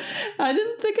 I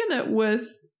didn't thicken it with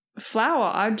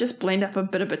flour. I'd just blend up a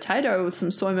bit of potato with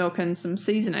some soy milk and some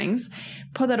seasonings,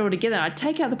 put that all together. I'd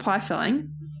take out the pie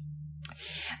filling,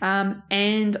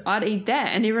 and I'd eat that,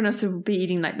 and everyone else would be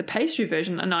eating like the pastry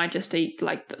version, and I just eat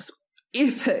like this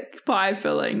epic pie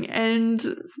filling, and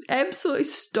absolutely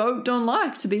stoked on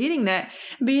life to be eating that,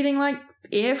 be eating like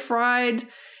air fried,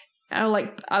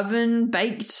 like oven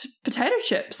baked potato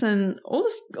chips and all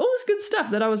this good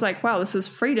stuff that I was like, wow, this is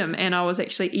freedom. And I was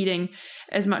actually eating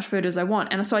as much food as I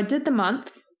want. And so I did the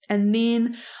month, and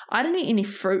then I didn't eat any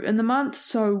fruit in the month.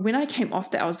 So when I came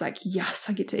off that, I was like, yes,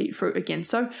 I get to eat fruit again.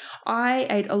 So I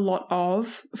ate a lot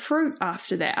of fruit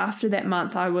after that. After that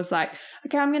month, I was like,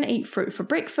 okay, I'm going to eat fruit for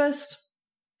breakfast.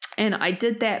 And I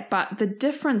did that, but the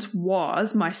difference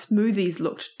was my smoothies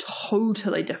looked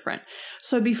totally different.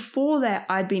 So before that,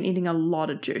 I'd been eating a lot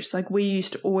of juice. Like we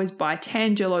used to always buy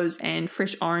Tangelos and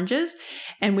fresh oranges,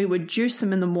 and we would juice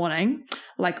them in the morning,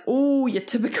 like all your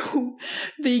typical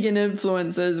vegan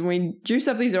influencers. And we juice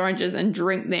up these oranges and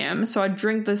drink them. So I'd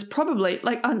drink this probably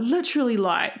like literally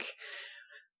like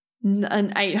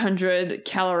an 800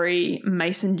 calorie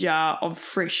mason jar of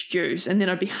fresh juice, and then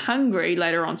I'd be hungry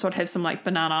later on, so I'd have some like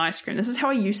banana ice cream. This is how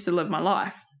I used to live my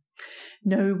life.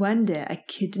 No wonder I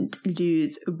couldn't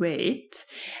lose weight.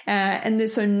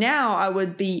 So now I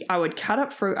would cut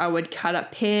up fruit, I would cut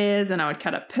up pears, and I would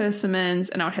cut up persimmons,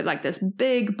 and I would have like this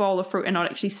big bowl of fruit, and I'd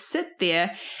actually sit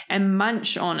there and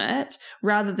munch on it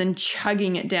rather than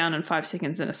chugging it down in 5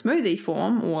 seconds in a smoothie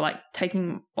form, or like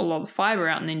taking a lot of fiber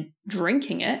out and then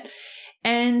drinking it.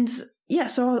 And yeah,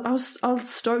 so I was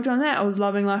stoked on that. I was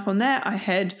loving life on that.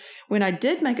 When I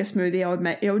did make a smoothie,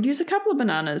 I would use a couple of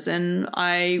bananas, and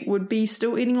I would be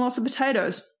still eating lots of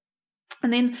potatoes.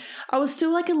 And then I was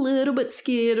still like a little bit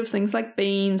scared of things like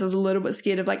beans. I was a little bit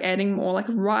scared of like adding more like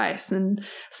rice and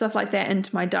stuff like that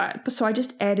into my diet. But so I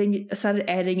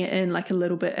started adding it in like a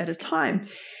little bit at a time.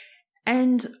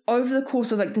 And over the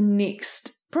course of like the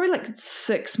next probably like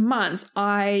 6 months,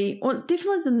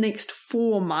 definitely the next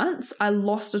 4 months, I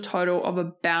lost a total of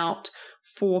about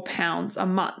 4 pounds a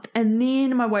month. And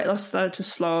then my weight loss started to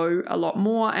slow a lot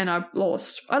more, and I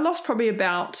lost probably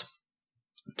about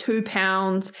 2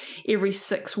 pounds every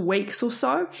 6 weeks or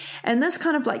so. And this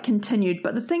kind of like continued.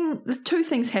 But the two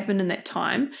things happened in that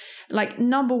time. Like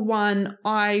number one,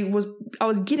 I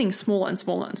was getting smaller and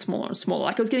smaller and smaller and smaller.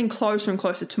 Like I was getting closer and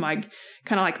closer to my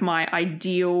kind of like my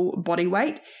ideal body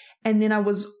weight. And then I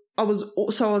was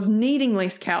needing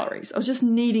less calories. I was just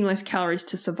needing less calories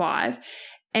to survive.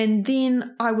 And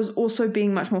then I was also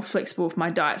being much more flexible with my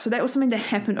diet. So that was something that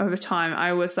happened over time.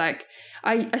 I was like,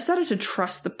 I started to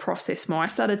trust the process more. I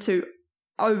started to,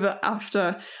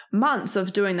 after months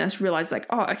of doing this, realize like,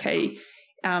 oh, okay,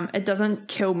 it doesn't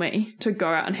kill me to go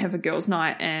out and have a girls'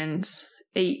 night and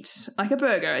eat like a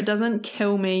burger. It doesn't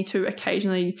kill me to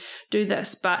occasionally do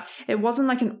this, but it wasn't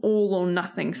like an all or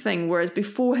nothing thing. Whereas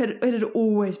before it had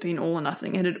always been all or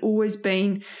nothing. It had always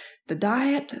been the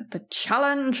diet, the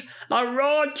challenge. The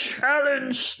Raw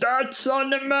Challenge starts on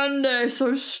the Monday,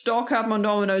 so stock up on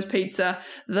Domino's pizza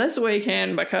this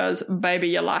weekend because, baby,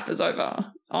 your life is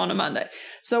over on a Monday.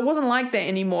 So it wasn't like that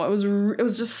anymore. It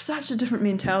was just such a different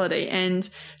mentality, and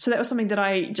so that was something that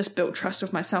I just built trust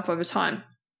with myself over time.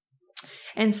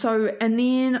 And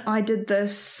then I did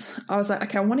this. I was like,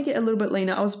 okay, I want to get a little bit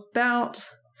leaner. I was probably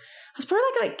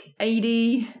like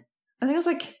 80. I think I was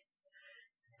like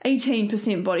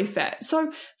 18% body fat.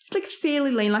 So like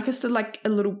fairly lean, like I said, like a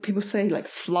little, people say like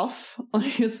fluff on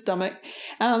your stomach,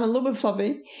 a little bit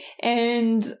fluffy.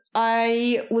 And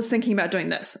I was thinking about doing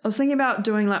this. I was thinking about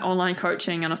doing like online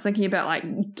coaching, and I was thinking about like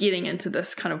getting into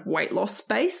this kind of weight loss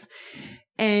space.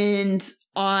 And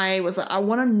I was like, I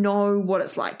want to know what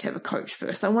it's like to have a coach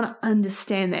first. I want to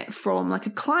understand that from like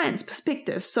a client's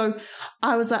perspective. So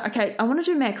I was like, okay, I want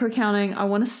to do macro counting. I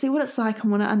want to see what it's like. I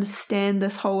want to understand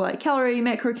this whole like calorie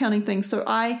macro counting thing. So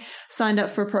I signed up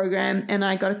for a program and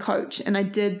I got a coach, and I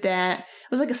did that.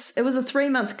 It was a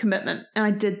 3-month commitment, and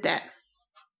I did that.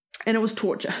 And it was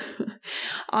torture.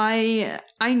 I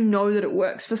know that it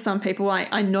works for some people.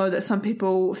 I know that some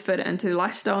people fit it into their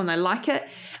lifestyle and they like it.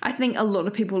 I think a lot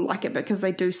of people like it because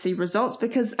they do see results,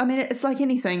 because, I mean, it's like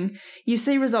anything. You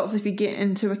see results if you get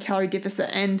into a calorie deficit,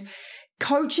 and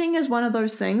coaching is one of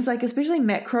those things, like especially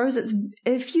macros. It's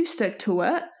if you stick to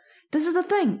it, this is the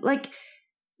thing, like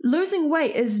losing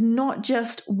weight is not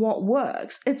just what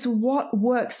works, it's what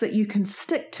works that you can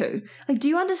stick to. Like, do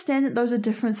you understand that those are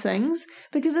different things?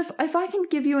 Because if I can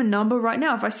give you a number right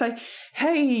now, if I say,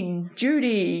 hey,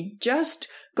 Judy, just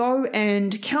go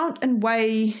and count and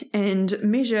weigh and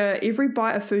measure every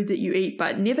bite of food that you eat,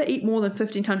 but never eat more than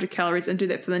 1,500 calories, and do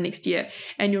that for the next year,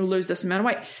 and you'll lose this amount of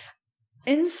weight.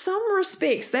 In some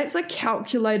respects, that's a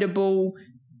calculatable,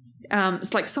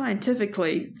 it's like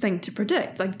scientifically thing to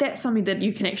predict. Like, that's something that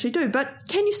you can actually do, but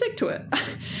can you stick to it?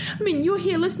 I mean, you're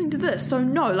here listening to this, so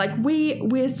no, like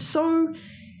it's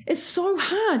so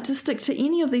hard to stick to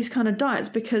any of these kind of diets,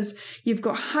 because you've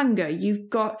got hunger, you've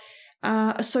got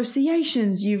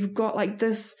associations, you've got like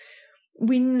this,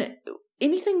 when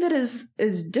anything that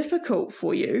is difficult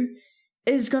for you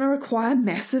is going to require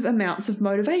massive amounts of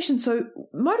motivation. So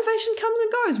motivation comes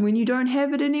and goes. When you don't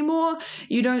have it anymore,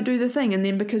 you don't do the thing. And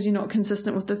then because you're not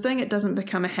consistent with the thing, it doesn't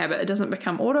become a habit. It doesn't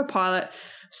become autopilot.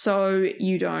 So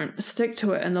you don't stick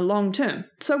to it in the long term.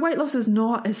 So weight loss is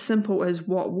not as simple as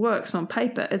what works on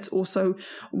paper. It's also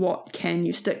what can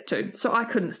you stick to. So I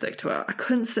couldn't stick to it. I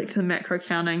couldn't stick to the macro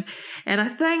counting. And I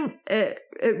think it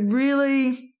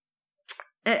really...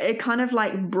 It kind of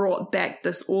like brought back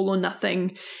this all or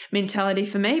nothing mentality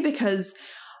for me, because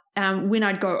when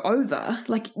I'd go over,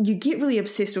 like you get really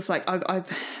obsessed with like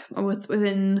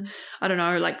within, I don't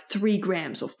know, like 3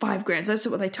 grams or 5 grams. That's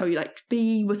what they tell you, like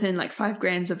be within like 5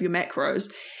 grams of your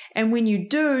macros. And when you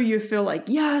do, you feel like,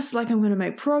 yes, like I'm going to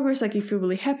make progress. Like you feel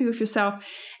really happy with yourself.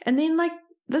 And then like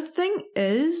the thing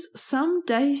is, some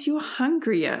days you're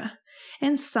hungrier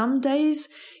and some days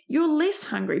you're less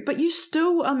hungry, but you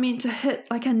still are meant to hit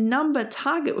like a number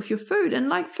target with your food. And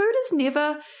like food is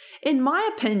never, in my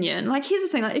opinion, like here's the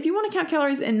thing, like if you want to count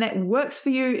calories and that works for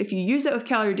you, if you use that with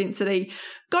calorie density,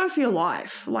 go for your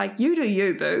life. Like you do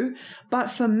you, boo. But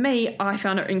for me, I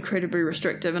found it incredibly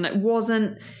restrictive, and it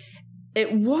wasn't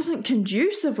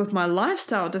conducive with my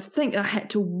lifestyle to think I had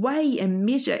to weigh and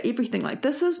measure everything. Like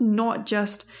this is not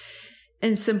just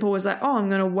as simple as like, oh, I'm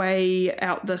going to weigh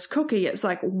out this cookie. It's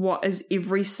like, what is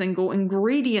every single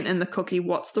ingredient in the cookie?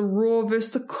 What's the raw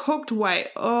versus the cooked weight?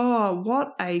 Oh,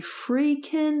 what a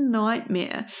freaking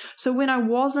nightmare. So when I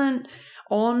wasn't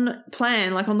on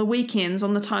plan, like on the weekends,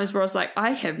 on the times where I was like,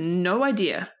 I have no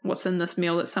idea what's in this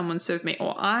meal that someone served me,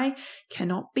 or I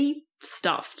cannot be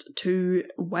stuffed to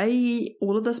weigh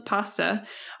all of this pasta,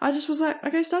 I just was like,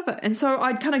 okay, stuff it. And so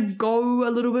I'd kind of go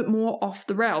a little bit more off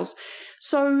the rails.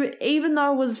 So even though I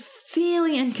was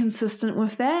fairly inconsistent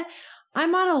with that, I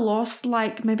might have lost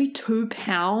like maybe 2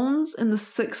 pounds in the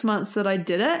 6 months that I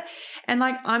did it. And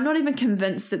like, I'm not even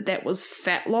convinced that that was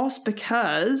fat loss,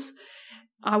 because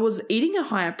I was eating a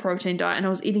higher protein diet and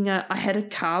I had a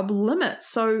carb limit.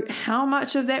 So how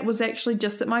much of that was actually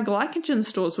just that my glycogen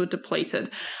stores were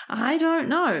depleted? I don't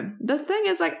know. The thing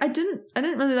is, like, I didn't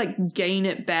really like gain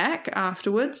it back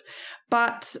afterwards,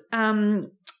 but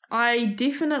I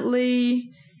definitely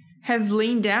have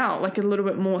leaned out like a little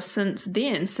bit more since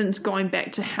then, since going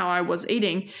back to how I was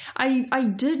eating.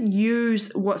 I did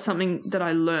use something that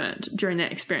I learned during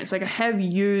that experience. Like I have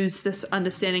used this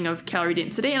understanding of calorie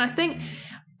density, and I think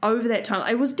over that time,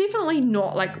 it was definitely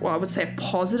not like, well, I would say a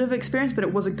positive experience, but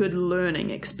it was a good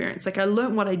learning experience. Like I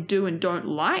learned what I do and don't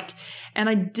like, and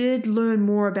I did learn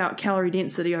more about calorie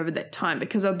density over that time,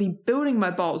 because I'd be building my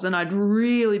bowls and I'd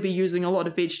really be using a lot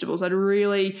of vegetables. I'd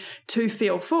really to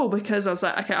feel full, because I was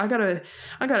like, okay, I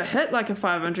gotta hit like a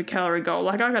 500 calorie goal.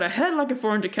 Like I gotta hit like a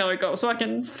 400 calorie goal so I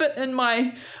can fit in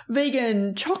my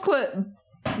vegan chocolate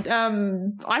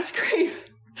ice cream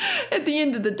at the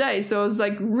end of the day. So I was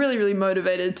like really, really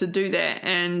motivated to do that.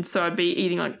 And so I'd be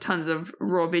eating like tons of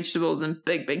raw vegetables and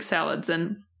big salads,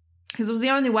 and because it was the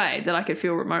only way that I could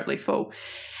feel remotely full.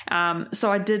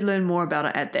 So I did learn more about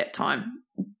it at that time,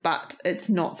 but it's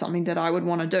not something that I would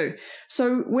want to do.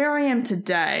 So where I am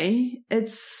today,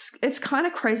 it's kind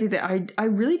of crazy that I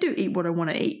really do eat what I want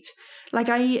to eat. Like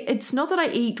it's not that I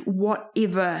eat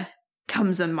whatever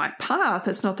comes in my path.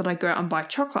 It's not that I go out and buy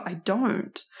chocolate. I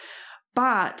don't.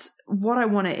 But what I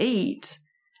want to eat,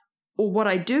 or what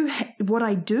I do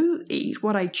eat,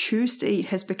 what I choose to eat,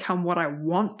 has become what I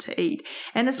want to eat.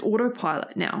 And it's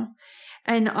autopilot now.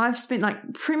 And I've spent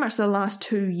like pretty much the last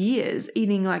 2 years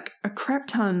eating like a crap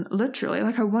ton, literally.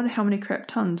 Like I wonder how many crap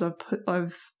tons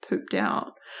I've pooped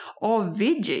out of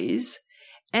veggies.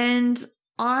 And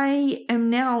I am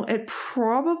now at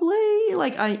probably,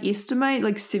 like, I estimate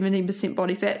like 70%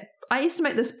 body fat. I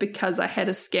estimate this because I had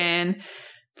a scan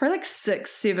probably like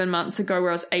 6-7 months ago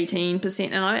where I was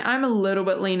 18%, and I'm a little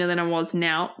bit leaner than I was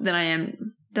now, than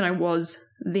I was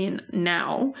then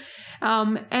now.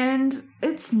 And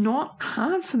it's not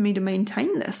hard for me to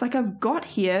maintain this. Like, I've got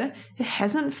here, it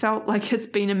hasn't felt like it's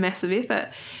been a massive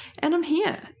effort, and I'm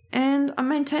here and I'm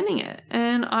maintaining it,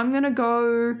 and I'm going to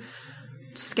go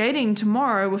skating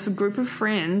tomorrow with a group of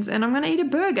friends, and I'm going to eat a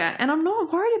burger, and I'm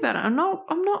not worried about it. I'm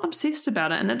not obsessed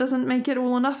about it, and it doesn't make it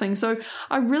all or nothing. So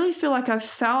I really feel like I've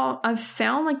found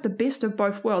like the best of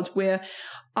both worlds, where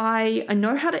I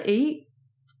know how to eat.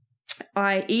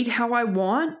 I eat how I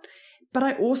want, but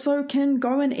I also can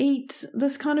go and eat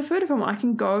this kind of food if I want. I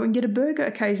can go and get a burger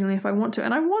occasionally if I want to.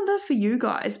 And I want that for you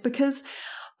guys, because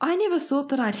I never thought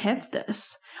that I'd have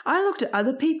this. I looked at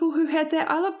other people who had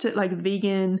that. I looked at like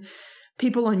vegan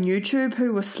people on YouTube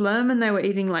who were slim and they were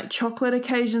eating like chocolate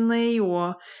occasionally,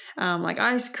 or like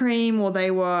ice cream, or they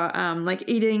were like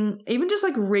eating even just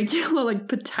like regular like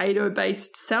potato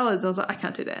based salads. I was like, I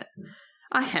can't do that.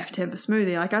 I have to have a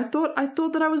smoothie. Like, I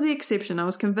thought that I was the exception. I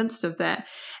was convinced of that.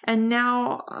 And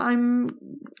now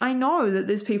I know that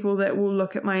there's people that will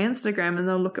look at my Instagram and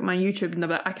they'll look at my YouTube and they'll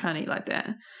be like, I can't eat like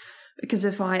that, because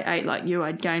if I ate like you,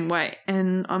 I'd gain weight.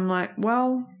 And I'm like,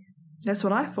 well, that's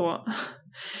what I thought.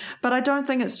 But I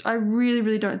really,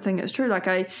 really don't think it's true.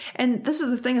 And this is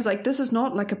the thing, is like, this is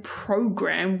not like a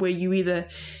program where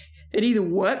it either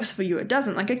works for you or it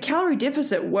doesn't. Like, a calorie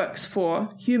deficit works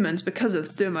for humans because of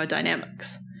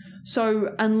thermodynamics.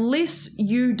 So unless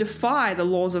you defy the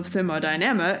laws of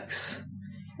thermodynamics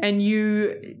and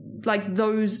you, like,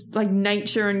 those, like,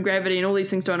 nature and gravity and all these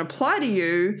things don't apply to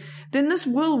you, then this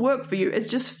will work for you. It's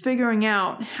just figuring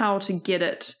out how to get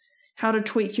it, how to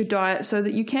tweak your diet so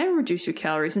that you can reduce your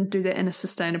calories and do that in a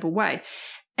sustainable way.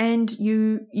 And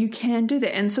you can do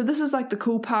that. And so this is like the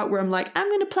cool part where I'm like, I'm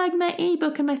going to plug my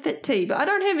ebook and my Fit Tea, but I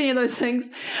don't have any of those things.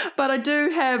 But I do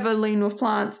have a Lean with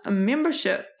Plants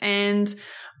membership, and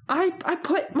I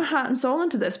put my heart and soul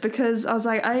into this because I was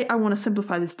like, I want to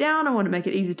simplify this down. I want to make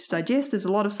it easy to digest. There's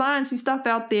a lot of sciencey stuff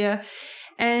out there,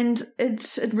 and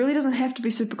it really doesn't have to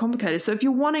be super complicated. So if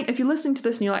you're listening to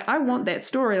this and you're like, I want that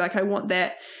story, like I want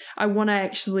to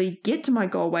actually get to my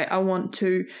goal weight. I want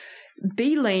to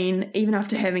be lean even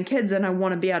after having kids, and I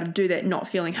want to be able to do that not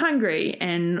feeling hungry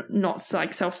and not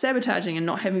like self-sabotaging and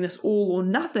not having this all or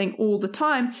nothing all the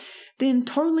time, then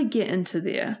totally get into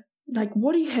there. Like,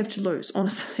 what do you have to lose?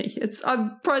 Honestly,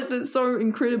 I've priced it so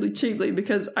incredibly cheaply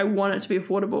because I want it to be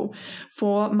affordable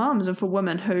for mums and for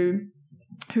women who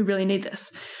really need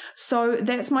this. So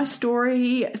that's my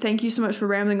story. Thank you so much for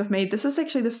rambling with me. This is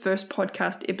actually the first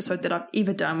podcast episode that I've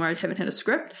ever done where I haven't had a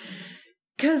script,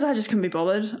 because I just couldn't be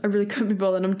bothered. I really couldn't be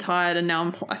bothered. I'm tired, and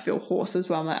now I feel hoarse as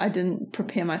well. I'm like, I didn't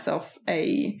prepare myself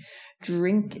a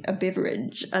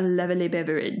beverage, a lovely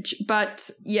beverage. But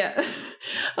yeah,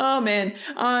 oh man,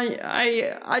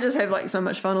 I just have like so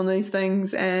much fun on these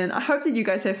things, and I hope that you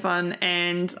guys have fun.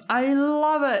 And I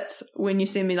love it when you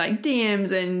send me like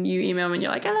DMs and you email me and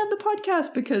you're like, I love the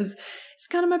podcast, because it's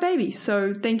kind of my baby.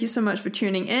 So thank you so much for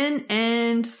tuning in,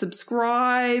 and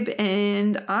subscribe,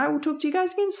 and I will talk to you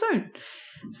guys again soon.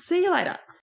 See you later.